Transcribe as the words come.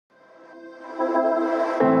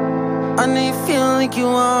think you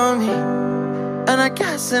want me, and I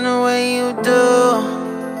guess in a way you do.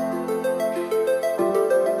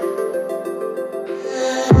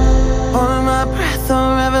 Holding my breath,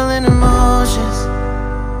 unraveling emotions.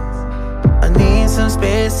 I need some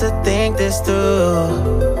space to think this through.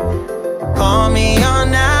 Call me all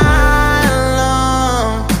night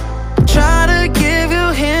long. Try to give you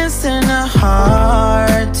hints and a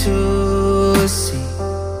hard to see.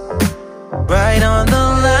 Right on the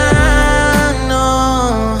line,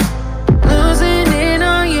 no. Losing it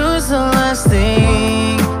on you's the last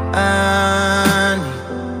thing I need.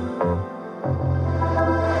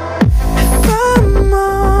 If I'm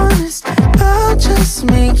honest, I'll just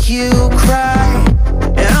make you cry.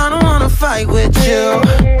 And I don't wanna fight with you,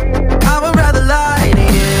 I would rather lie to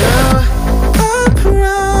you. I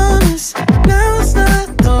promise, now's not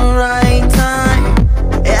the right time.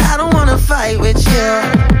 Yeah, I don't wanna fight with you,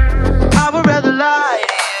 I would rather lie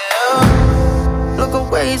to you. Look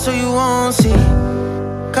away so you won't see,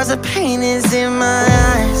 cause the pain is in my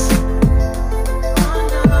eyes.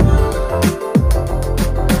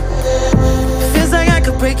 Feels like I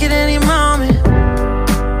could break it any moment.